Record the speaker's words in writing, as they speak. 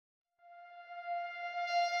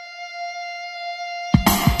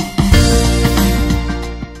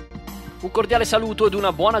Un cordiale saluto ed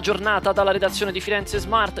una buona giornata dalla redazione di Firenze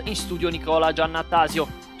Smart, in studio Nicola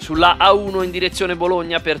Giannattasio. Sulla A1 in direzione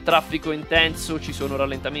Bologna per traffico intenso ci sono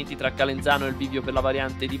rallentamenti tra Calenzano e il bivio per la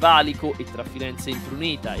variante di Valico e tra Firenze e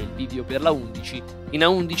Impruneta e il bivio per la 11. In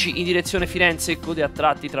A11 in direzione Firenze code a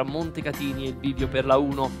tratti tra Montecatini e il bivio per la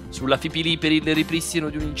 1. Sulla Fipili per il ripristino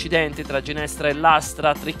di un incidente tra Ginestra e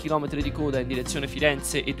Lastra, 3 km di coda in direzione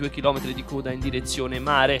Firenze e 2 km di coda in direzione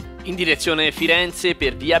Mare. In direzione Firenze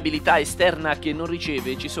per viabilità esterna che non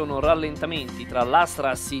riceve ci sono rallentamenti tra Lastra,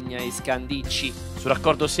 Assigna e Scandicci. Sul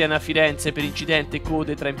raccordo Siena-Firenze per incidente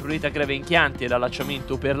code tra Impruneta Greve Chianti e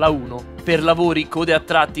l'allacciamento per la 1. Per lavori code a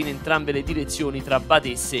tratti in entrambe le direzioni tra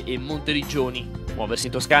Badesse e Monteriggioni. Muoversi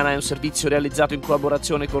in Toscana è un servizio realizzato in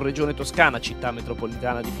collaborazione con Regione Toscana, Città,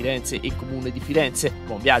 Metropolitana di Firenze e Comune di Firenze.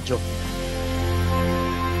 Buon viaggio!